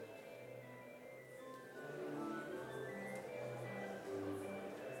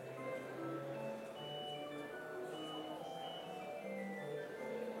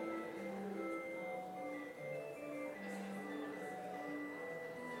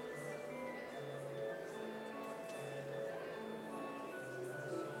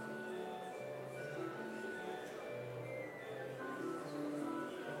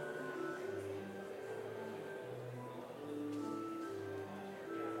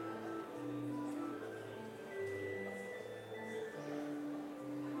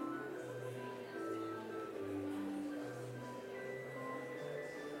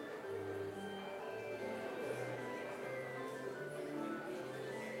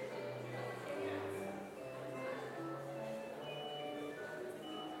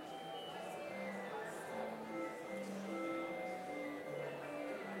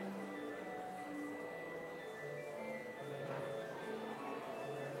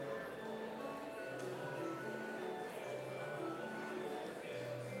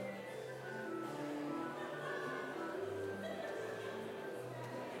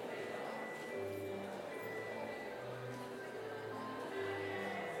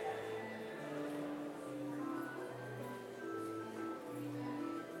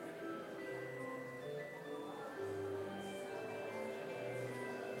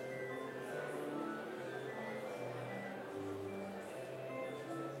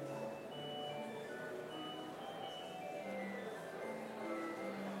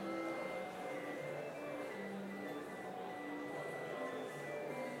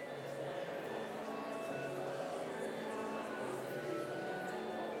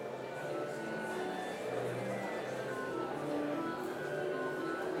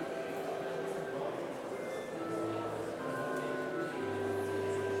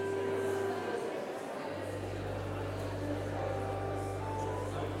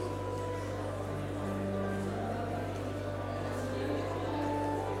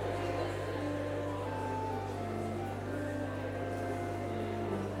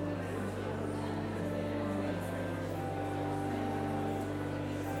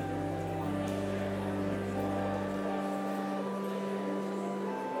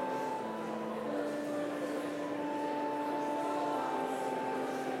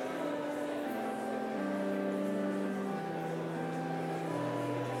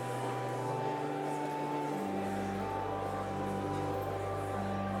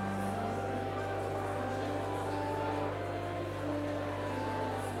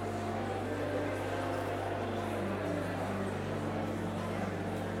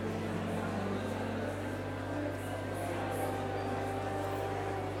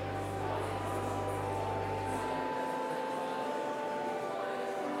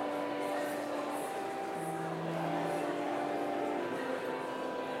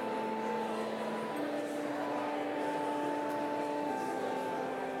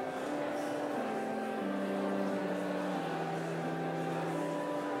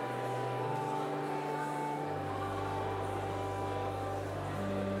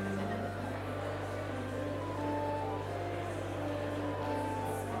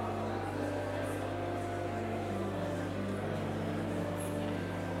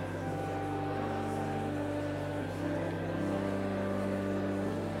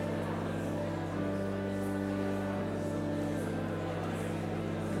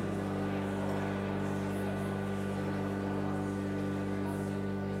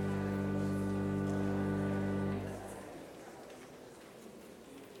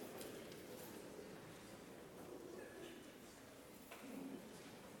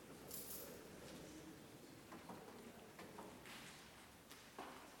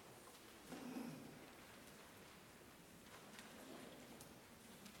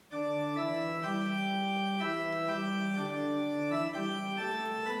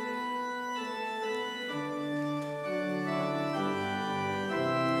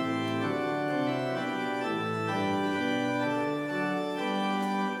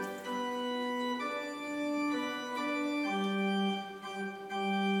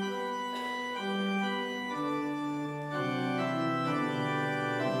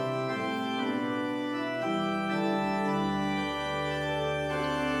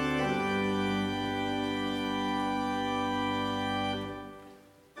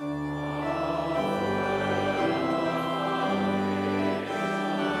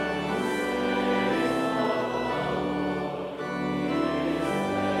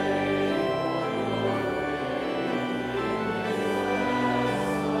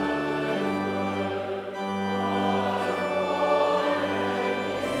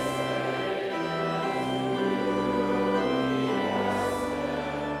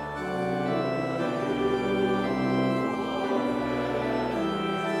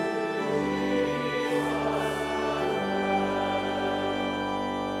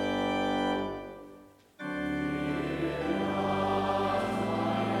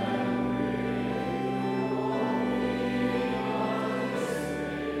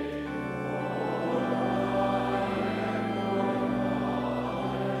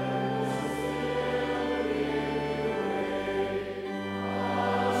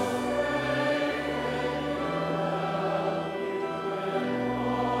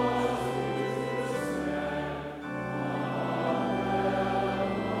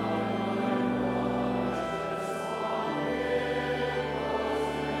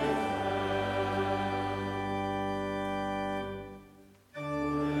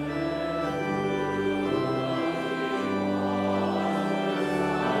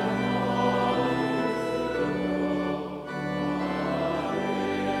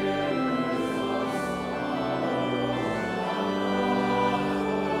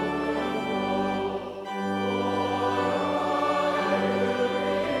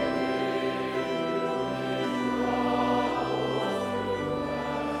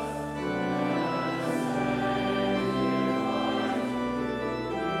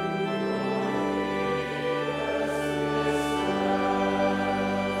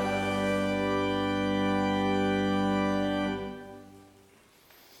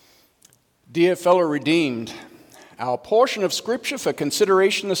Dear fellow redeemed, our portion of Scripture for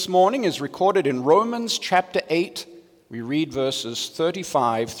consideration this morning is recorded in Romans chapter 8. We read verses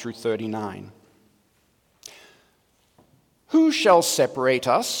 35 through 39. Who shall separate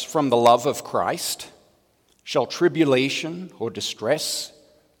us from the love of Christ? Shall tribulation or distress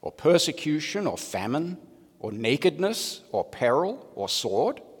or persecution or famine or nakedness or peril or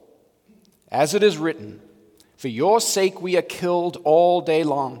sword? As it is written, for your sake we are killed all day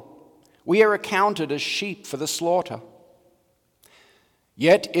long. We are accounted as sheep for the slaughter.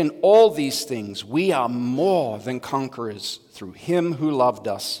 Yet in all these things we are more than conquerors through him who loved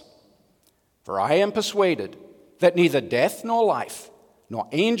us. For I am persuaded that neither death nor life, nor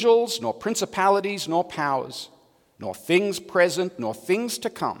angels, nor principalities, nor powers, nor things present, nor things to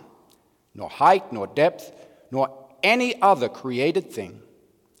come, nor height, nor depth, nor any other created thing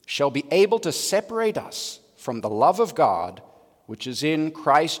shall be able to separate us from the love of God which is in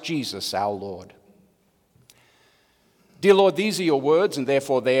Christ Jesus our Lord. Dear Lord, these are your words, and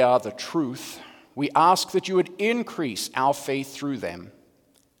therefore they are the truth. We ask that you would increase our faith through them.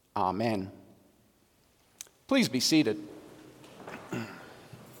 Amen. Please be seated.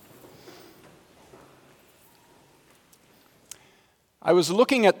 I was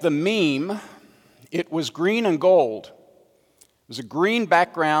looking at the meme. It was green and gold. It was a green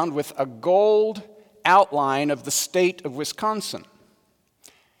background with a gold outline of the state of Wisconsin.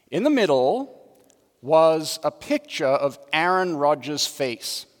 In the middle was a picture of Aaron Rodgers'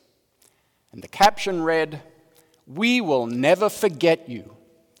 face. And the caption read, "We will never forget you,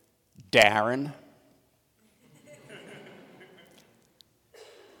 Darren."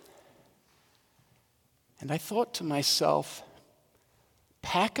 And I thought to myself,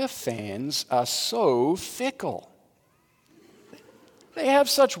 Packer fans are so fickle. They have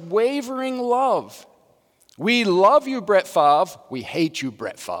such wavering love. We love you, Brett Favre. We hate you,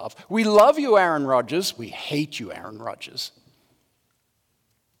 Brett Favre. We love you, Aaron Rodgers. We hate you, Aaron Rodgers.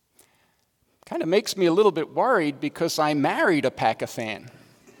 Kind of makes me a little bit worried because I married a Packer fan.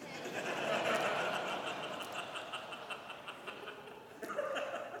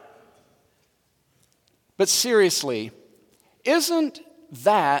 But seriously, isn't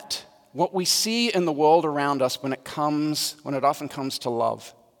that what we see in the world around us when it often comes to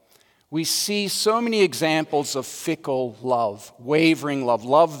love? We see so many examples of fickle love, wavering love,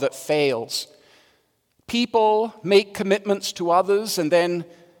 love that fails. People make commitments to others, and then,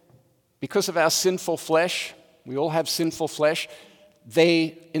 because of our sinful flesh, we all have sinful flesh,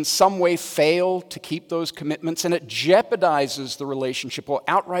 they in some way fail to keep those commitments, and it jeopardizes the relationship or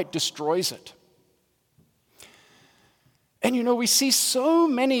outright destroys it. And we see so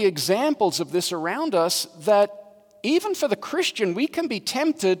many examples of this around us that even for the Christian, we can be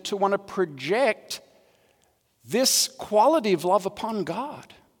tempted to want to project this quality of love upon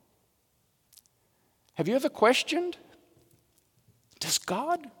God. Have you ever questioned, does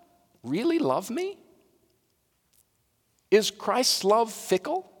God really love me? Is Christ's love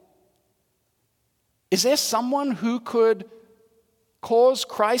fickle? Is there someone who could cause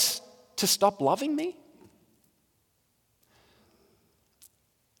Christ to stop loving me?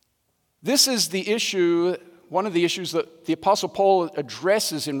 This is the issue, one of the issues that the Apostle Paul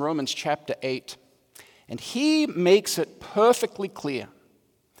addresses in Romans chapter 8. And he makes it perfectly clear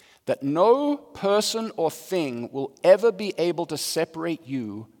that no person or thing will ever be able to separate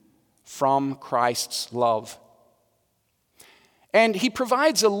you from Christ's love. And he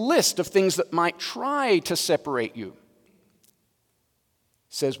provides a list of things that might try to separate you.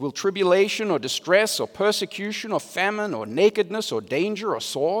 He says, will tribulation or distress or persecution or famine or nakedness or danger or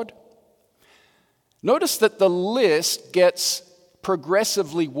sword? Notice that the list gets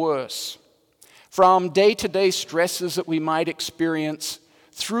progressively worse, from day-to-day stresses that we might experience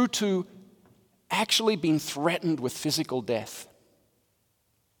through to actually being threatened with physical death.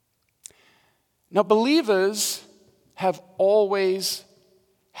 Now, believers have always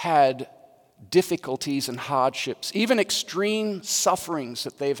had difficulties and hardships, even extreme sufferings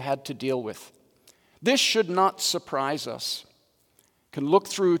that they've had to deal with. This should not surprise us. You can look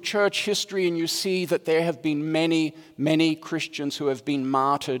through church history and you see that there have been many, many Christians who have been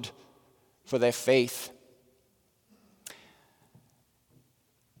martyred for their faith.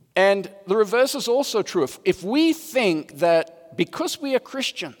 And the reverse is also true. If we think that because we are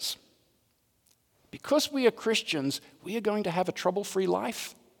Christians, we are going to have a trouble-free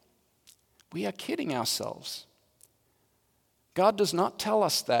life, we are kidding ourselves. God does not tell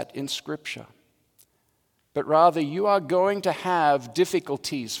us that in Scripture. But rather, you are going to have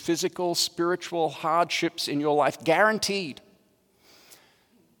difficulties, physical, spiritual hardships in your life, guaranteed.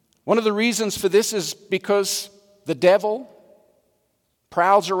 One of the reasons for this is because the devil,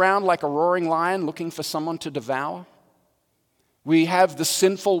 prowls around like a roaring lion looking for someone to devour. We have the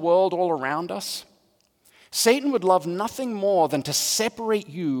sinful world all around us. Satan would love nothing more than to separate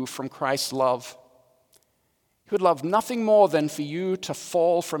you from Christ's love. He would love nothing more than for you to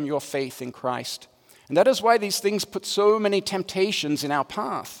fall from your faith in Christ. And that is why these things put so many temptations in our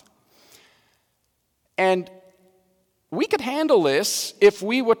path. And we could handle this if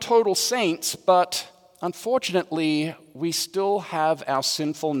we were total saints, but unfortunately, we still have our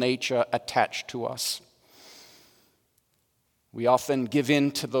sinful nature attached to us. We often give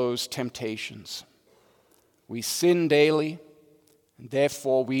in to those temptations. We sin daily, and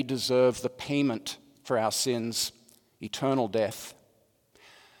therefore we deserve the payment for our sins, eternal death.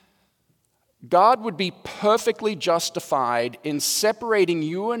 God would be perfectly justified in separating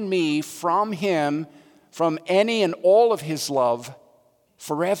you and me from Him, from any and all of His love,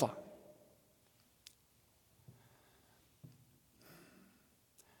 forever.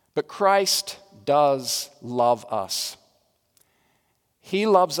 But Christ does love us. He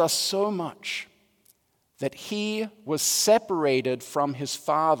loves us so much that He was separated from His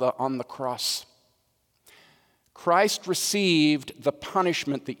Father on the cross. Christ received the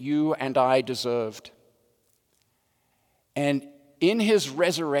punishment that you and I deserved. And in His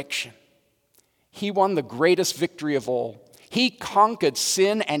resurrection, He won the greatest victory of all. He conquered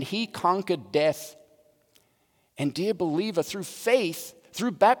sin and He conquered death. And dear believer, through faith,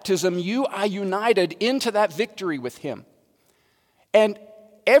 through baptism, you are united into that victory with Him. And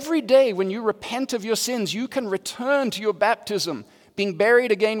every day when you repent of your sins, you can return to your baptism, being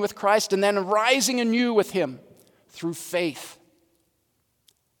buried again with Christ and then rising anew with Him through faith.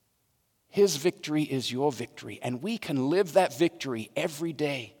 His victory is your victory, and we can live that victory every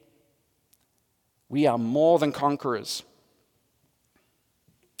day. We are more than conquerors.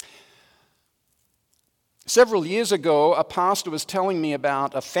 Several years ago, a pastor was telling me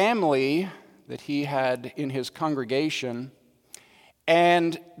about a family that he had in his congregation,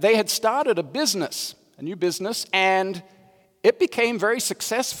 and they had started a new business, and it became very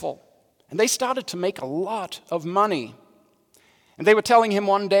successful. And they started to make a lot of money. And they were telling him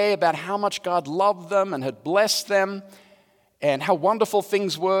one day about how much God loved them and had blessed them and how wonderful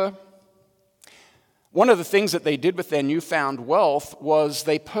things were. One of the things that they did with their newfound wealth was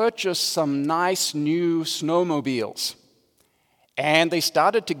they purchased some nice new snowmobiles. And they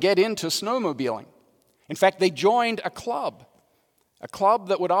started to get into snowmobiling. In fact, they joined a club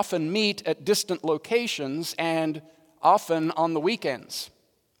that would often meet at distant locations and often on the weekends.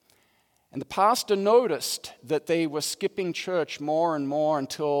 And the pastor noticed that they were skipping church more and more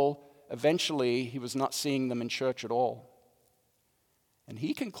until eventually he was not seeing them in church at all. And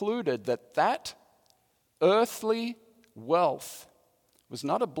he concluded that that earthly wealth was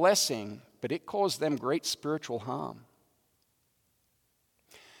not a blessing, but it caused them great spiritual harm.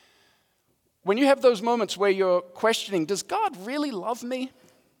 When you have those moments where you're questioning, does God really love me?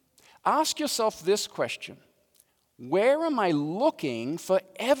 Ask yourself this question. Where am I looking for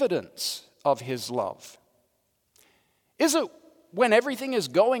evidence of His love? Is it when everything is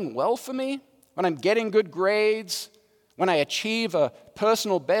going well for me? When I'm getting good grades? When I achieve a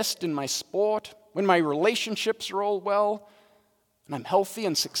personal best in my sport? When my relationships are all well? And I'm healthy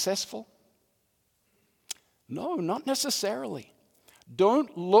and successful? No, not necessarily.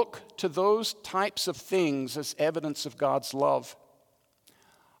 Don't look to those types of things as evidence of God's love.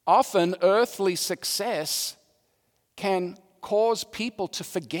 Often, earthly success can cause people to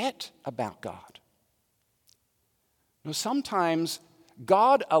forget about God. Sometimes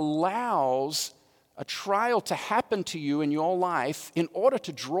God allows a trial to happen to you in your life in order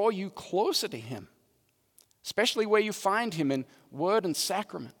to draw you closer to Him, especially where you find Him in word and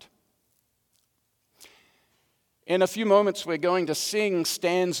sacrament. In a few moments, we're going to sing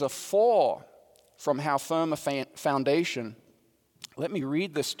stanza 4 from How Firm a Foundation. Let me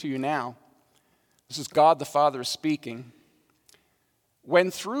read this to you now. This is God the Father speaking.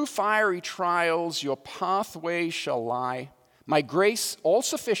 When through fiery trials your pathway shall lie, my grace all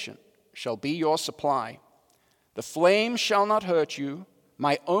sufficient shall be your supply. The flame shall not hurt you,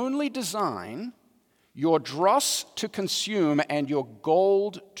 my only design, your dross to consume and your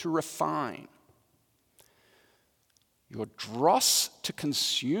gold to refine. Your dross to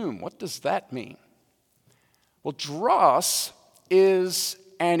consume, what does that mean? Well, dross is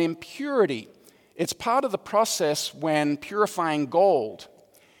an impurity. It's part of the process when purifying gold.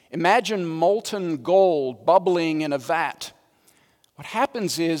 Imagine molten gold bubbling in a vat. What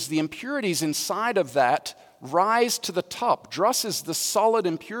happens is the impurities inside of that rise to the top. Dross is the solid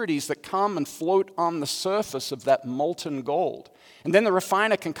impurities that come and float on the surface of that molten gold. And then the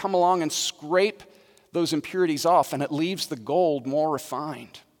refiner can come along and scrape those impurities off, and it leaves the gold more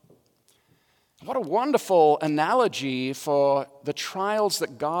refined. What a wonderful analogy for the trials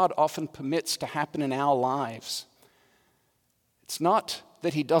that God often permits to happen in our lives. It's not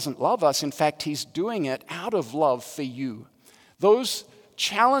that he doesn't love us. In fact, he's doing it out of love for you. Those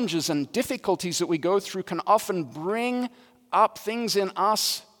challenges and difficulties that we go through can often bring up things in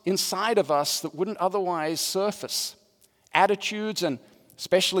us, inside of us, that wouldn't otherwise surface. Attitudes and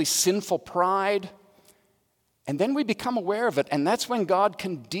especially sinful pride. And then we become aware of it, and that's when God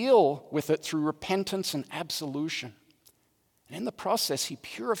can deal with it through repentance and absolution. And in the process, he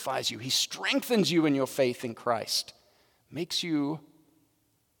purifies you. He strengthens you in your faith in Christ. Makes you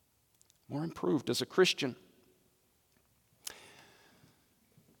more improved as a Christian.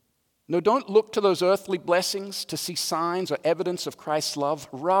 No, don't look to those earthly blessings to see signs or evidence of Christ's love.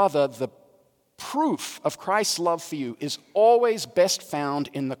 Rather, the proof of Christ's love for you is always best found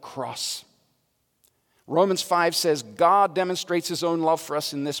in the cross. Romans 5 says, God demonstrates his own love for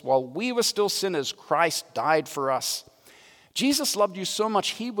us in this: while we were still sinners, Christ died for us. Jesus loved you so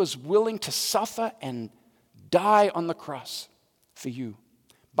much, he was willing to suffer and die on the cross for you.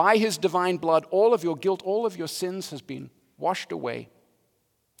 By his divine blood, all of your guilt, all of your sins has been washed away.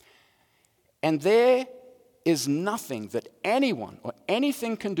 And there is nothing that anyone or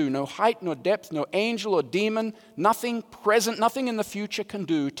anything can do, no height nor depth, no angel or demon, nothing present, nothing in the future can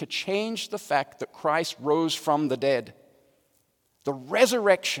do to change the fact that Christ rose from the dead. The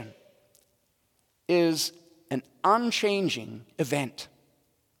resurrection is an unchanging event.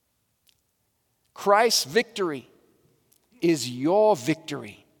 Christ's victory is your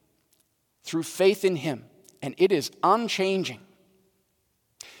victory through faith in him, and it is unchanging.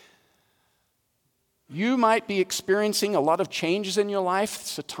 You might be experiencing a lot of changes in your life.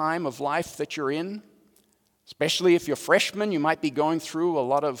 It's a time of life that you're in. Especially if you're freshmen, you might be going through a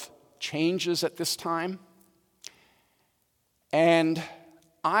lot of changes at this time. And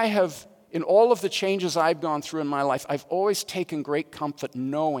I have, in all of the changes I've gone through in my life, I've always taken great comfort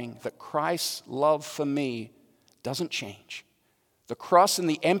knowing that Christ's love for me doesn't change. The cross and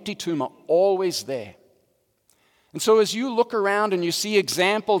the empty tomb are always there. And so as you look around and you see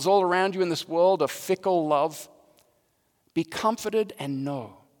examples all around you in this world of fickle love, be comforted and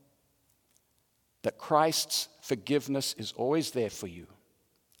know that Christ's forgiveness is always there for you.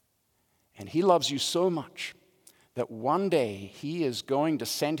 And he loves you so much that one day he is going to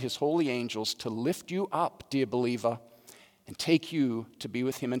send his holy angels to lift you up, dear believer, and take you to be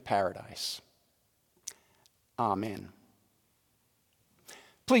with him in paradise. Amen.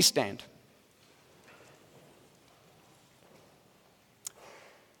 Please stand.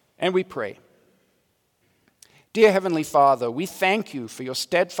 And we pray. Dear Heavenly Father, we thank you for your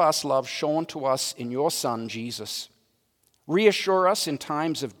steadfast love shown to us in your Son, Jesus. Reassure us in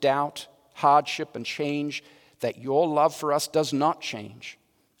times of doubt, hardship, and change that your love for us does not change,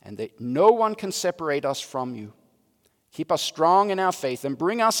 and that no one can separate us from you. Keep us strong in our faith and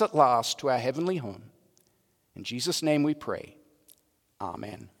bring us at last to our heavenly home. In Jesus' name we pray.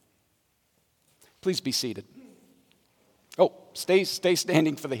 Amen. Please be seated. Oh, stay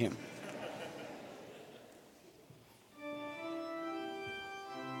standing for the hymn.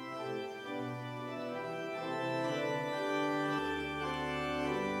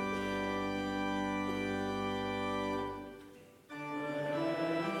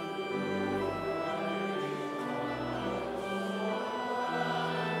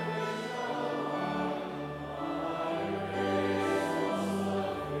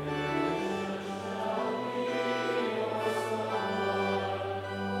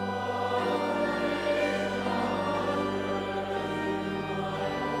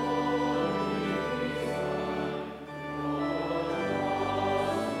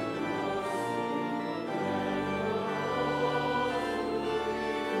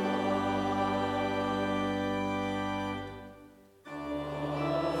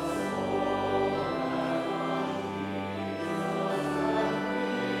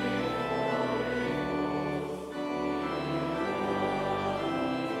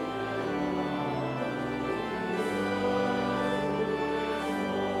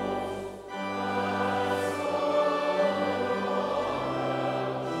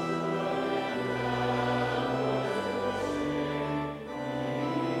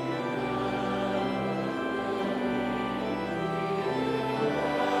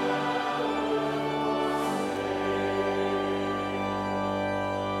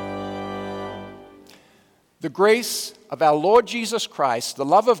 The grace of our Lord Jesus Christ, the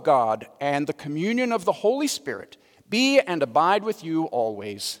love of God, and the communion of the Holy Spirit be and abide with you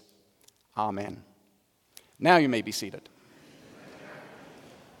always. Amen. Now you may be seated.